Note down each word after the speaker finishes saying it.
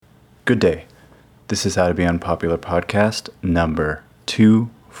Good day. This is How to Be Unpopular podcast number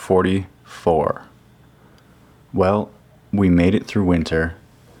 244. Well, we made it through winter,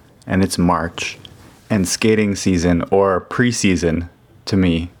 and it's March, and skating season, or preseason, to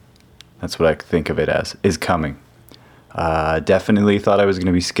me, that's what I think of it as, is coming. Definitely thought I was going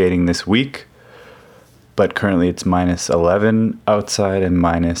to be skating this week, but currently it's minus 11 outside and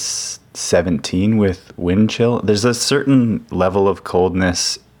minus 17 with wind chill. There's a certain level of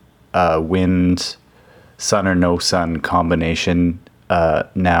coldness, wind, sun or no sun combination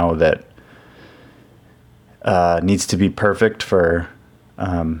now that needs to be perfect for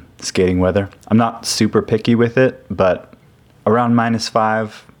skating weather. I'm not super picky with it, but around minus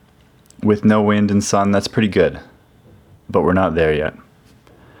 5 with no wind and sun, that's pretty good. But we're not there yet.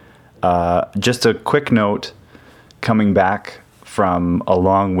 Just a quick note, coming back from a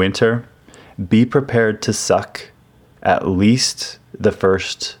long winter, be prepared to suck at least the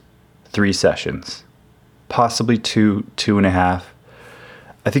first 3 sessions, possibly 2.5.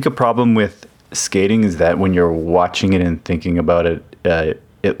 I think a problem with skating is that when you're watching it and thinking about it,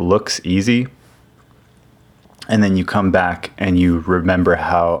 it looks easy. And then you come back and you remember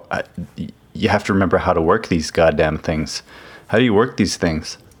how, you have to remember how to work these goddamn things. How do you work these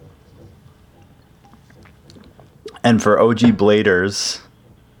things? And for OG bladers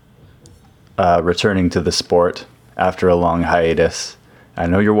returning to the sport after a long hiatus, I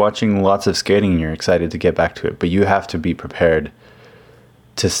know you're watching lots of skating and you're excited to get back to it, but you have to be prepared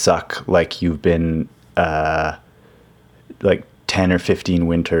to suck like you've been like 10 or 15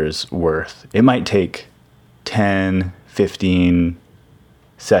 winters worth. It might take 10, 15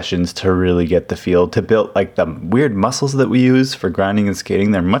 sessions to really get the feel, to build like the weird muscles that we use for grinding and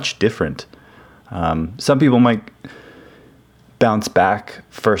skating. They're much different. Some people might bounce back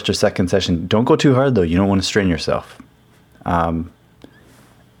first or second session. Don't go too hard though. You don't want to strain yourself.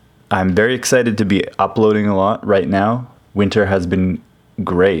 I'm very excited to be uploading a lot right now. Winter has been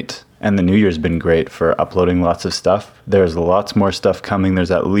great, and the new year's been great for uploading lots of stuff. There's lots more stuff coming.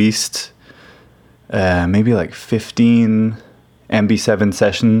 There's at least maybe like 15 MB7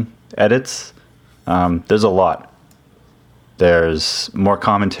 session edits. There's a lot. There's more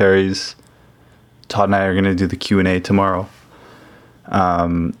commentaries. Todd and I are going to do the Q&A tomorrow.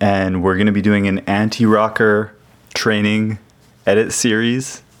 And we're going to be doing an anti-rocker training edit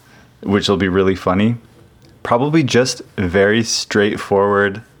series, which will be really funny. Probably just very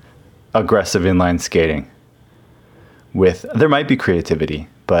straightforward, aggressive inline skating. There might be creativity,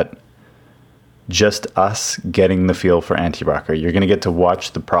 but just us getting the feel for anti-rocker. You're going to get to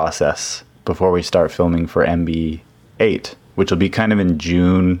watch the process before we start filming for MB8, which will be kind of in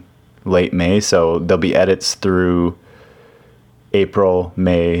June, late May. So there'll be edits through April,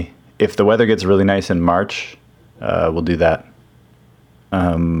 May. If the weather gets really nice in March, we'll do that.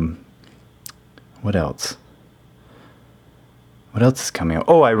 What else? What else is coming out?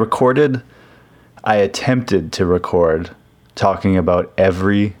 Oh, I attempted to record talking about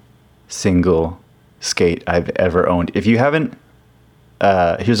every single skate I've ever owned. If you haven't,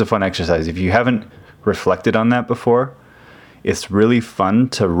 here's a fun exercise. If you haven't reflected on that before, it's really fun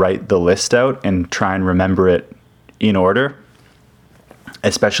to write the list out and try and remember it in order,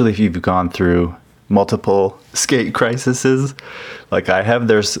 especially if you've gone through multiple skate crises like I have.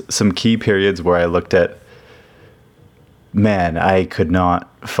 There's some key periods where I looked at, man, I could not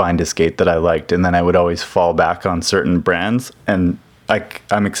find a skate that I liked, and then I would always fall back on certain brands, and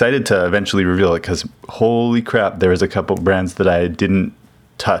I'm excited to eventually reveal it, because holy crap, there was a couple brands that I didn't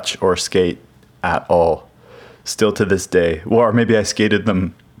touch or skate at all, still to this day. Or maybe I skated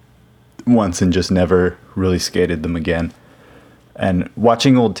them once and just never really skated them again. And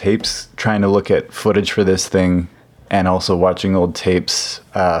watching old tapes, trying to look at footage for this thing, and also watching old tapes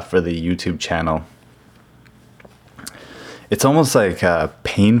for the YouTube channel, it's almost like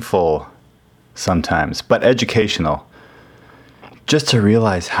painful sometimes, but educational. Just to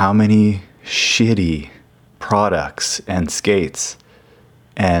realize how many shitty products and skates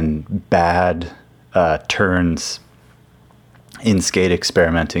and bad turns in skate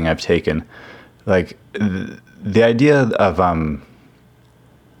experimenting I've taken. Like the idea of I'm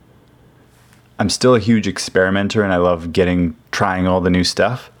still a huge experimenter and I love trying all the new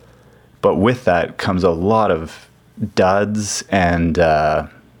stuff, but with that comes a lot of duds and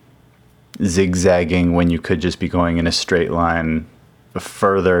zigzagging when you could just be going in a straight line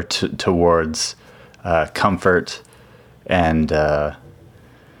further towards comfort and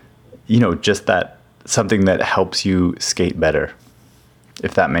just that something that helps you skate better,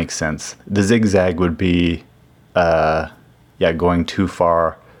 if that makes sense. The zigzag would be going too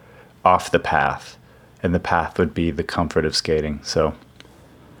far off the path, and the path would be the comfort of skating. So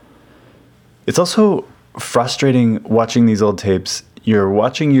It's also frustrating watching these old tapes. You're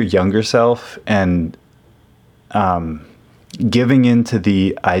watching your younger self and giving into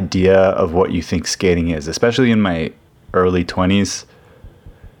the idea of what you think skating is, especially in my early 20s.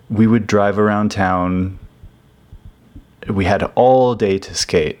 We would drive around town. We had all day to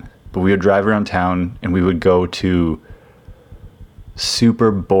skate, but we would drive around town and we would go to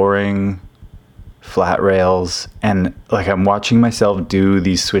super boring flat rails, and like I'm watching myself do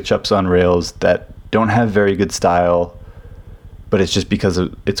these switch ups on rails that don't have very good style, but it's just because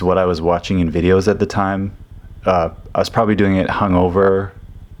it's what I was watching in videos at the time. I was probably doing it hungover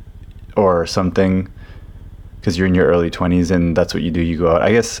or something, because you're in your early 20s and that's what you do. You go out.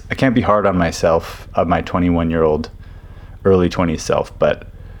 I guess I can't be hard on myself, my 21-year-old early 20s self, but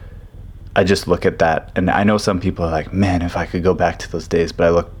I just look at that and I know some people are like, man, if I could go back to those days, but I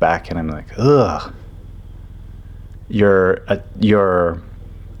look back and I'm like, ugh.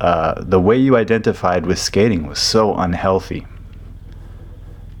 The way you identified with skating was so unhealthy.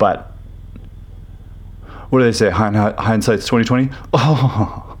 But what do they say? Hindsight's 2020.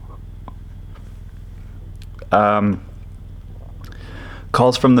 Oh.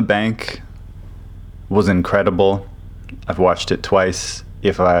 Calls from the Bank was incredible. I've watched it twice.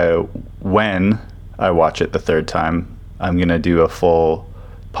 When I watch it the third time, I'm gonna do a full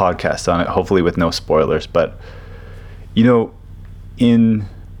podcast on it, hopefully with no spoilers. But you know, in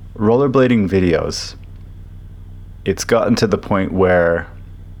rollerblading videos, it's gotten to the point where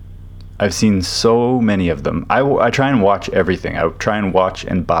I've seen so many of them. I try and watch everything. I try and watch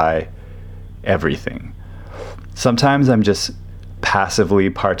and buy everything. Sometimes I'm just passively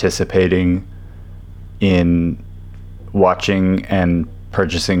participating in watching and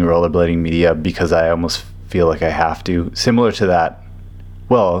purchasing rollerblading media because I almost feel like I have to. Similar to that,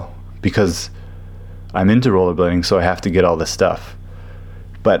 well, because I'm into rollerblading, so I have to get all this stuff.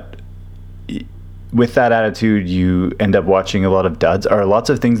 But with that attitude, you end up watching a lot of duds, or lots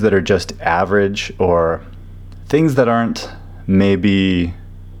of things that are just average, or things that aren't, maybe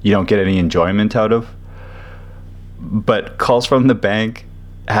you don't get any enjoyment out of. But Calls from the Bank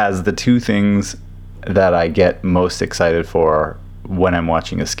has the two things that I get most excited for when I'm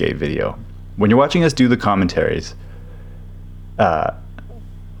watching a skate video. When you're watching us do the commentaries,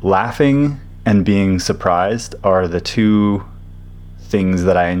 laughing and being surprised are the two things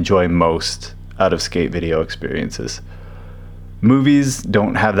that I enjoy most out of skate video experiences. Movies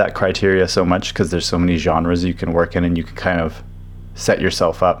don't have that criteria so much because there's so many genres you can work in, and you can kind of set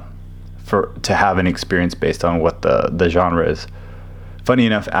yourself up to have an experience based on what the genre is. Funny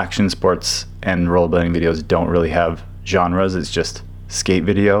enough, action sports and rollerblading videos don't really have genres. It's just skate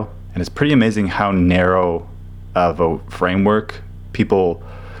video, and it's pretty amazing how narrow of a framework people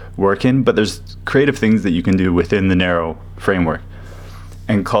work in, but there's creative things that you can do within the narrow framework.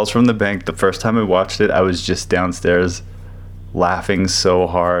 And Calls from the Bank, the first time I watched it, I was just downstairs laughing so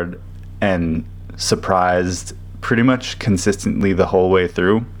hard and surprised pretty much consistently the whole way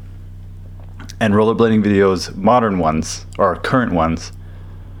through. And rollerblading videos, modern ones, or current ones,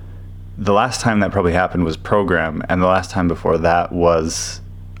 the last time that probably happened was Program, and the last time before that was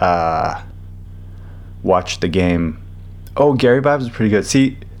Watch the Game. Oh, Gary Vibes is pretty good.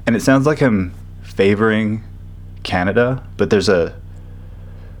 See, and it sounds like I'm favoring Canada, but there's a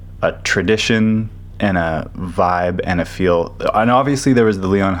tradition and a vibe and a feel. And obviously there was the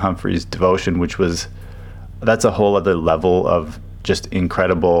Leon Humphreys Devotion, that's a whole other level of just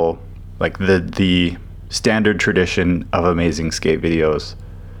incredible, like the standard tradition of amazing skate videos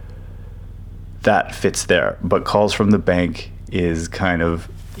that fits there. But Calls from the Bank is kind of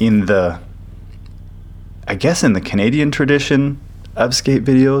in the Canadian tradition of skate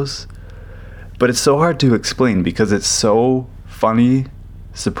videos, but it's so hard to explain because it's so funny,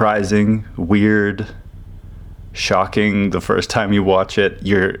 surprising, weird, shocking the first time you watch it.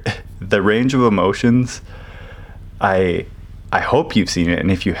 The range of emotions, I hope you've seen it,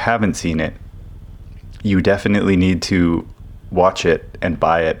 and if you haven't seen it, you definitely need to watch it and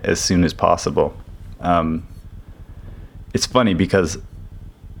buy it as soon as possible. It's funny because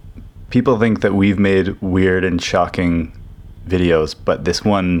people think that we've made weird and shocking videos, but this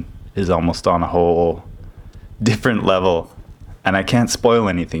one is almost on a whole different level, and I can't spoil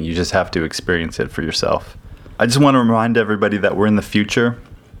anything. You just have to experience it for yourself. I just want to remind everybody that we're in the future,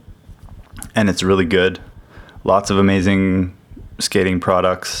 and it's really good. Lots of amazing skating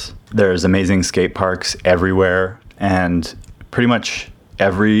products. There's amazing skate parks everywhere, and pretty much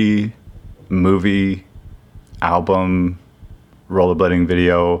every movie, album, rollerblading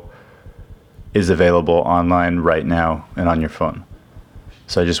video is available online right now and on your phone.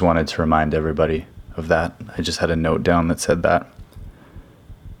 So I just wanted to remind everybody of that. I just had a note down that said that.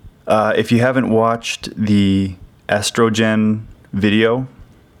 If you haven't watched the estrogen video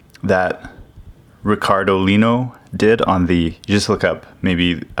that Ricardo Lino did on you just look up,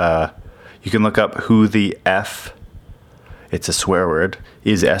 maybe you can look up who the F, it's a swear word,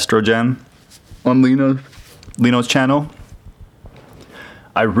 is estrogen on Lino's channel.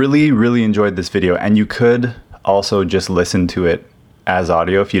 I really, really enjoyed this video, and you could also just listen to it as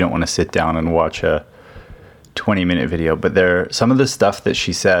audio if you don't want to sit down and watch a 20-minute video. But some of the stuff that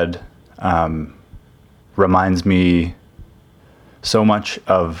she said reminds me so much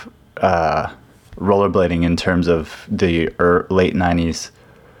of rollerblading in terms of the late 90s,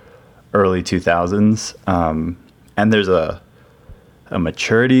 early 2000s. And there's a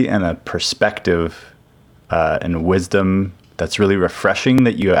maturity and a perspective and wisdom that's really refreshing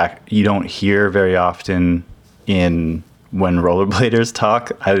that you don't hear very often when rollerbladers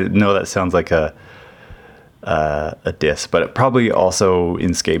talk. I know that sounds like a diss, but it probably also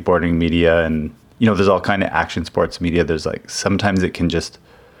in skateboarding media, and there's all kind of action sports media. There's like sometimes it can just,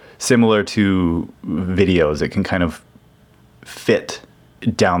 similar to videos, it can kind of fit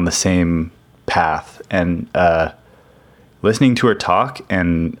down the same path. And listening to her talk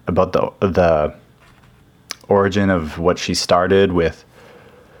and about the origin of what she started with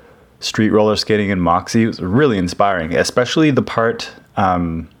street roller skating and Moxie was really inspiring, especially the part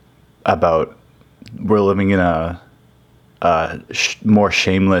about we're living in a more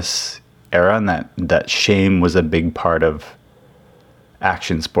shameless era, and that shame was a big part of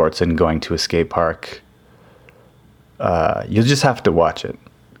action sports and going to a skate park. You'll just have to watch it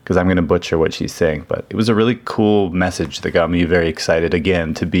because I'm going to butcher what she's saying, but it was a really cool message that got me very excited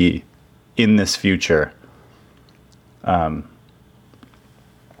again to be in this future. Apart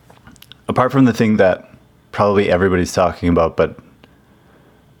from the thing that probably everybody's talking about, but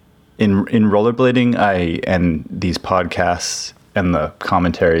in rollerblading, and these podcasts and the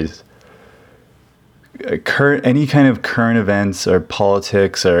commentaries, any kind of current events or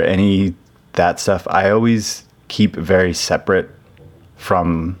politics or any that stuff, I always keep very separate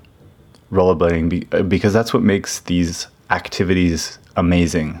from rollerblading because that's what makes these activities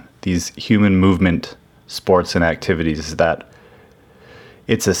amazing. These human movement sports and activities is that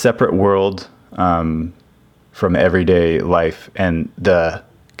it's a separate world from everyday life, and the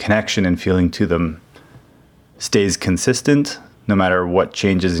connection and feeling to them stays consistent no matter what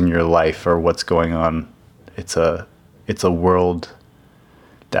changes in your life or what's going on. It's a world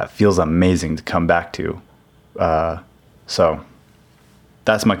that feels amazing to come back to. So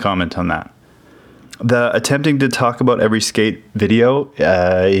that's my comment on that. The attempting to talk about every skate video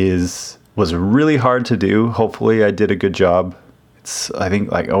was really hard to do. Hopefully I did a good job. It's, I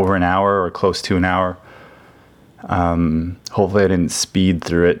think, like over an hour or close to an hour. Hopefully I didn't speed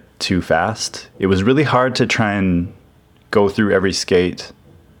through it too fast. It was really hard to try and go through every skate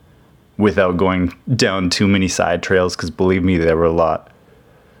without going down too many side trails, because believe me, there were a lot.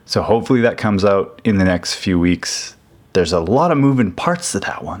 So hopefully that comes out in the next few weeks. There's a lot of moving parts to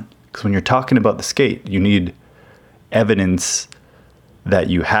that one, because when you're talking about the skate, you need evidence that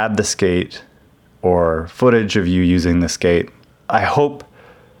you had the skate or footage of you using the skate. I hope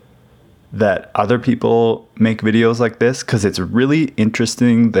that other people make videos like this, because it's really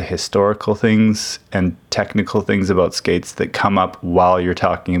interesting, the historical things and technical things about skates that come up while you're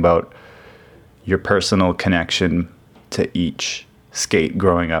talking about your personal connection to each skate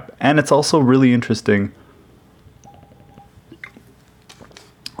growing up. And it's also really interesting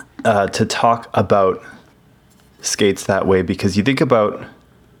to talk about skates that way, because you think about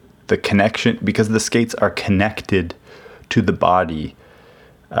the connection, because the skates are connected to the body,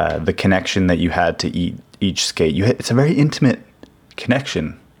 the connection that you had to each skate. It's a very intimate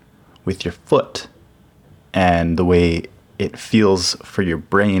connection with your foot and the way it feels for your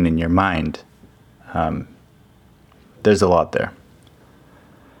brain and your mind. There's a lot there.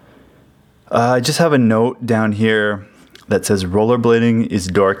 I just have a note down here that says rollerblading is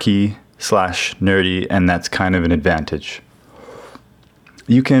dorky / nerdy, and that's kind of an advantage.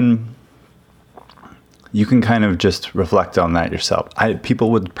 You can kind of just reflect on that yourself.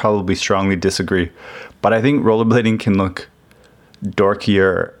 People would probably strongly disagree, but I think rollerblading can look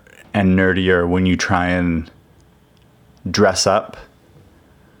dorkier and nerdier when you try and dress up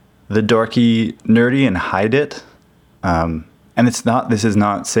the dorky, nerdy and hide it. And this is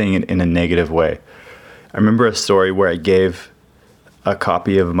not saying it in a negative way. I remember a story where I gave a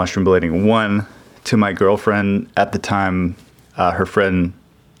copy of Mushroom Blading 1 to my girlfriend at the time, her friend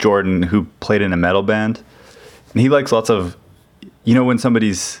Jordan, who played in a metal band. And he likes lots of, when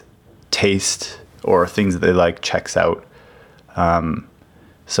somebody's taste or things that they like checks out.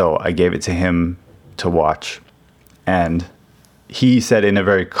 So I gave it to him to watch. And he said in a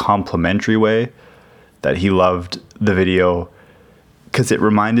very complimentary way that he loved the video because it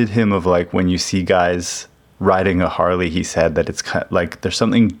reminded him of like when you see guys riding a Harley. He said that it's kind of like there's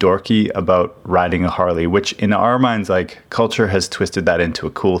something dorky about riding a Harley, which in our minds, like culture has twisted that into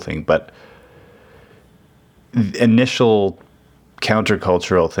a cool thing. But initial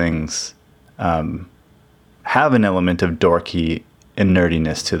countercultural things have an element of dorky and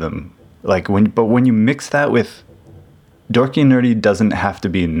nerdiness to them. Like when you mix that with dorky and nerdy, doesn't have to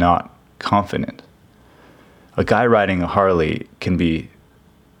be not confident. A guy riding a Harley can be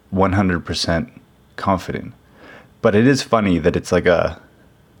 100% confident, but it is funny that it's like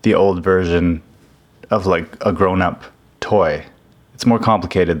the old version of like a grown-up toy. It's more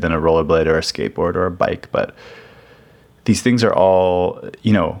complicated than a rollerblade or a skateboard or a bike, but these things are all,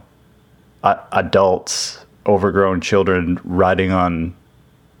 you know, adults, overgrown children riding on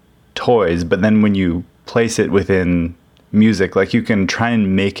toys. But then when you place it within music, like you can try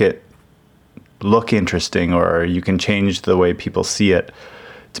and make it look interesting, or you can change the way people see it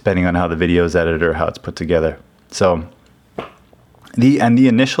depending on how the video is edited or how it's put together. So the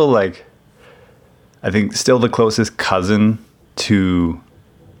initial, like, I think still the closest cousin to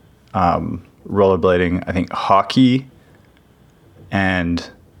rollerblading, I think hockey and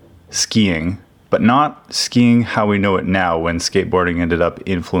skiing, but not skiing how we know it now, when skateboarding ended up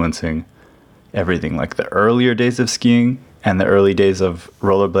influencing everything. Like the earlier days of skiing and the early days of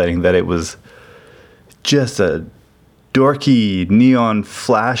rollerblading, that it was just a dorky neon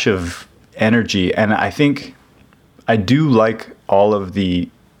flash of energy. And I think I do like all of the,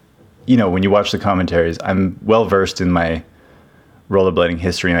 you know, when you watch the commentaries, I'm well versed in my rollerblading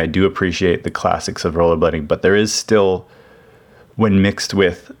history and I do appreciate the classics of rollerblading, but there is still, when mixed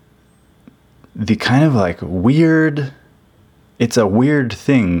with the kind of like weird, it's a weird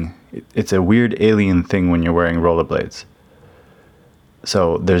thing. It's a weird alien thing when you're wearing rollerblades.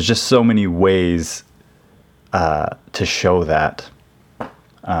 So there's just so many ways to show that.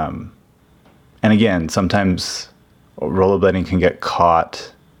 And again, sometimes rollerblading can get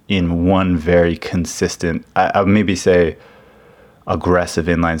caught in one very consistent, I maybe say aggressive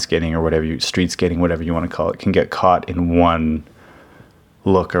inline skating or whatever street skating, whatever you want to call it, can get caught in one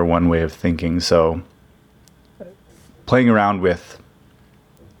look or one way of thinking. So playing around with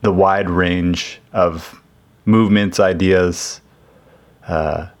the wide range of movements, ideas,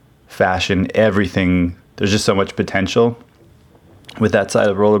 fashion, everything, there's just so much potential with that side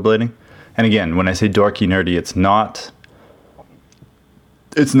of rollerblading. And again, when I say dorky nerdy, it's not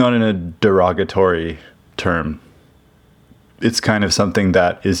in a derogatory term. It's kind of something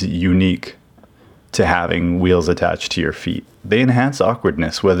that is unique to having wheels attached to your feet. They enhance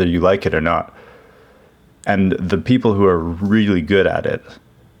awkwardness, whether you like it or not. And the people who are really good at it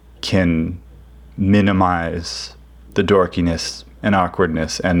can minimize the dorkiness and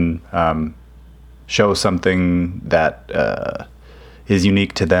awkwardness and show something that is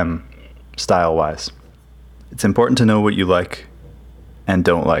unique to them style-wise. It's important to know what you like and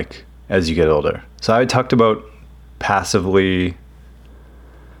don't like as you get older. So I talked about passively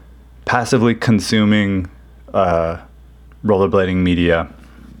consuming rollerblading media.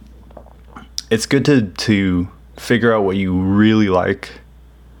 It's good to figure out what you really like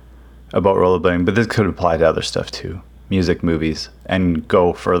about rollerblading, but this could apply to other stuff too, music, movies, and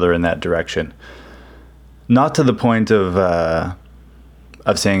go further in that direction. Not to the point of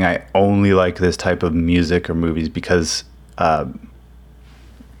saying I only like this type of music or movies, because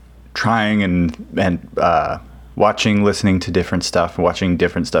trying and watching, listening to different stuff, watching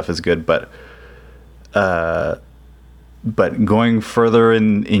different stuff is good, but going further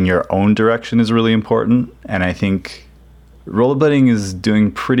in your own direction is really important. And I think rollerblading is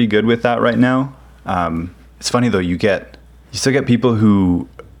doing pretty good with that right now. It's funny though, you still get people who,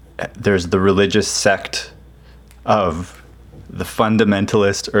 there's the religious sect of the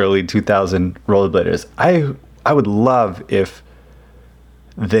fundamentalist early 2000 rollerbladers. I would love if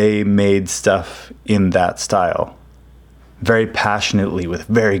they made stuff in that style very passionately with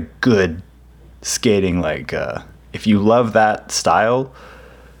very good skating. Like if you love that style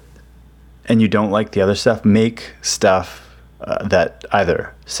and you don't like the other stuff, make stuff that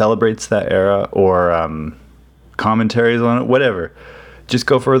either celebrates that era or commentaries on it, whatever. Just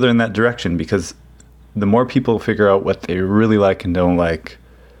go further in that direction, because the more people figure out what they really like and don't like,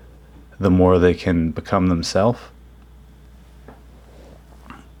 the more they can become themselves.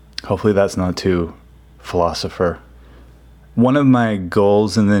 Hopefully that's not too philosopher. One of my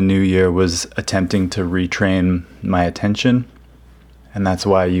goals in the new year was attempting to retrain my attention. And that's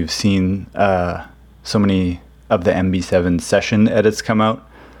why you've seen so many of the MB7 session edits come out.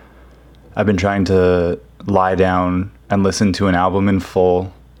 I've been trying to lie down and listen to an album in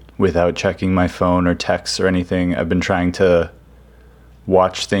full without checking my phone or texts or anything. I've been trying to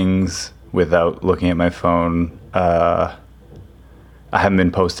watch things without looking at my phone. I haven't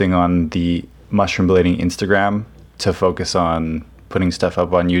been posting on the Mushroom Blading Instagram to focus on putting stuff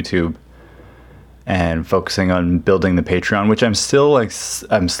up on YouTube and focusing on building the Patreon, which I'm still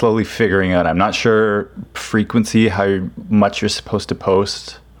I'm slowly figuring out. I'm not sure frequency, how much you're supposed to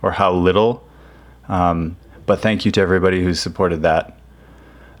post or how little. But thank you to everybody who's supported that.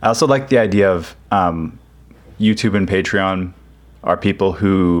 I also like the idea of YouTube and Patreon are people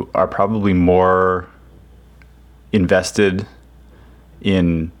who are probably more invested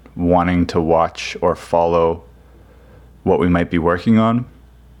in wanting to watch or follow what we might be working on.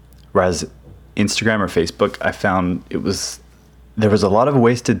 Whereas Instagram or Facebook, I found there was a lot of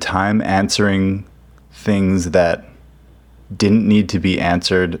wasted time answering things that didn't need to be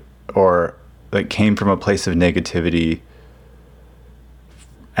answered or that came from a place of negativity,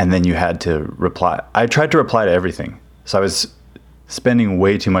 and then you had to reply. I tried to reply to everything, so I was spending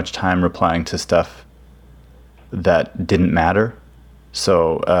way too much time replying to stuff that didn't matter.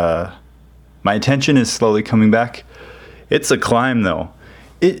 So my attention is slowly coming back. It's a climb, though.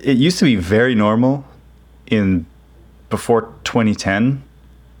 It used to be very normal before 2010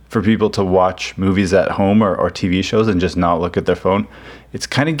 for people to watch movies at home or TV shows and just not look at their phone. It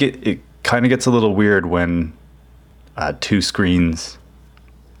kind of gets a little weird when 2 screens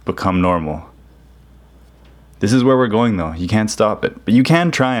become normal. This is where we're going, though. You can't stop it, but you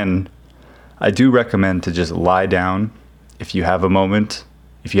can try, and I do recommend to just lie down if you have a moment,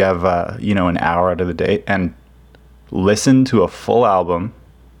 if you have an hour out of the day, and listen to a full album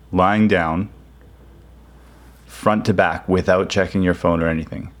lying down front to back without checking your phone or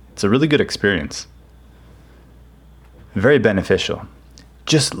anything. It's a really good experience. Very beneficial.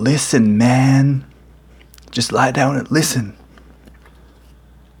 Just listen, man. Just lie down and listen.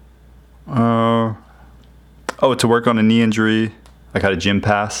 To work on a knee injury, I got a gym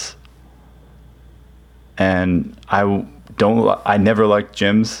pass. And I never liked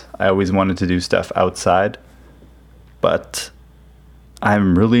gyms. I always wanted to do stuff outside. But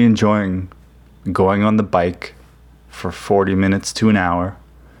I'm really enjoying going on the bike for 40 minutes to an hour,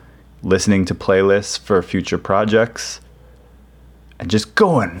 listening to playlists for future projects, and just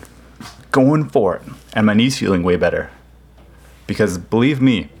going for it. And my knee's feeling way better. Because believe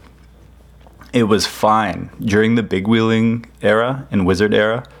me, it was fine during the big wheeling era and wizard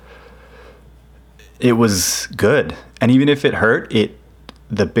era. It was good. And even if it hurt,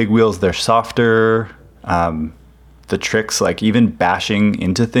 the big wheels, they're softer. The tricks, like even bashing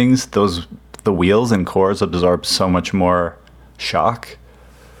into things, the wheels and cores absorb so much more shock.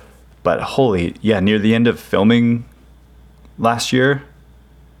 But near the end of filming last year,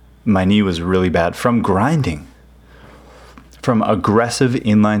 my knee was really bad from grinding, from aggressive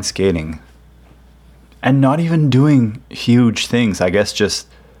inline skating, and not even doing huge things. I guess just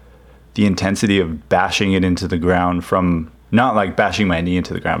the intensity of bashing it into the ground, from not like bashing my knee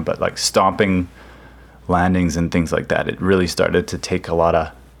into the ground, but like stomping landings and things like that. It really started to take a lot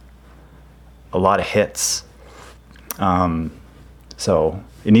of hits. So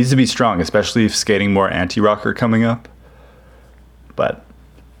it needs to be strong, especially if skating more anti-rocker coming up. But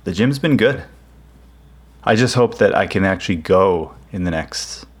the gym's been good. I just hope that I can actually go in the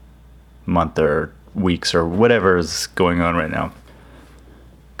next month or weeks or whatever is going on right now.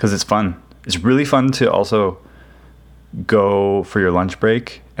 Because it's fun. It's really fun to also go for your lunch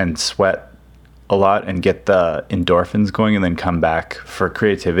break and sweat a lot and get the endorphins going and then come back for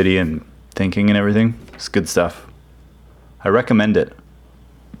creativity and thinking and everything. It's good stuff. I recommend it.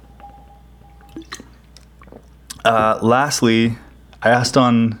 Lastly, I asked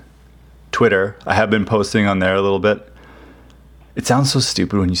on Twitter. I have been posting on there a little bit. It sounds so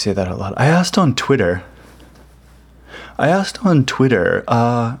stupid when you say that out loud. I asked on Twitter.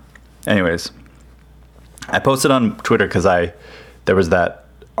 Anyways, I posted on Twitter because there was that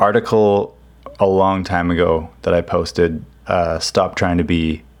article a long time ago that I posted, Stop Trying to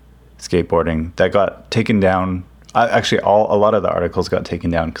Be Skateboarding, that got taken down. Actually, a lot of the articles got taken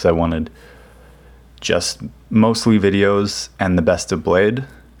down because I wanted just mostly videos and the best of Blade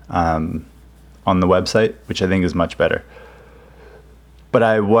on the website, which I think is much better. But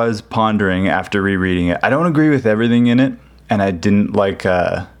I was pondering after rereading it. I don't agree with everything in it, and I didn't like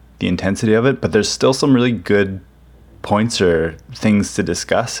the intensity of it, but there's still some really good points or things to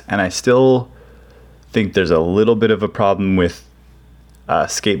discuss, and I still think there's a little bit of a problem with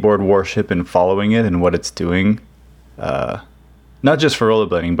skateboard worship and following it and what it's doing, not just for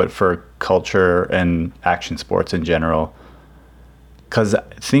rollerblading, but for culture and action sports in general, because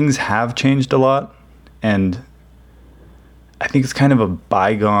things have changed a lot, and I think it's kind of a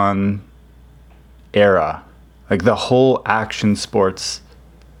bygone era. Like the whole action sports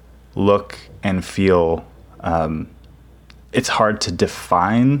look and feel, it's hard to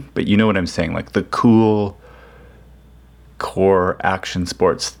define, but you know what I'm saying? Like the cool core action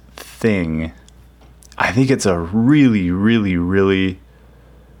sports thing, I think it's a really, really, really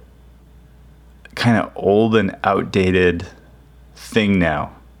kind of old and outdated thing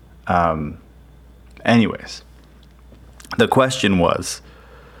now. Anyways, the question was,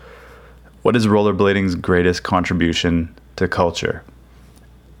 what is rollerblading's greatest contribution to culture?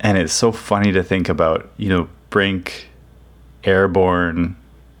 And it's so funny to think about, Brink, Airborne,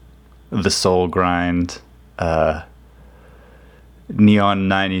 the Soul Grind, neon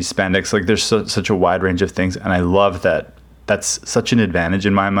 90s spandex. Like there's such a wide range of things. And I love that that's such an advantage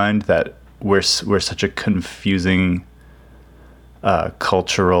in my mind that we're such a confusing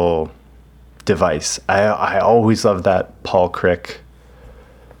cultural device. I always love that Paul Crick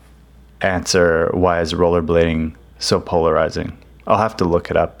answer, why is rollerblading so polarizing? I'll have to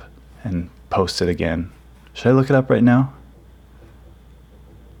look it up and post it again. Should I look it up right now?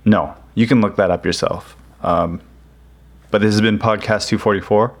 No, you can look that up yourself. But this has been Podcast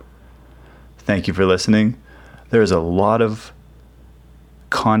 244. Thank you for listening. There's a lot of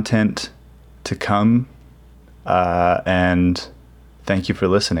content to come, and thank you for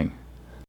listening.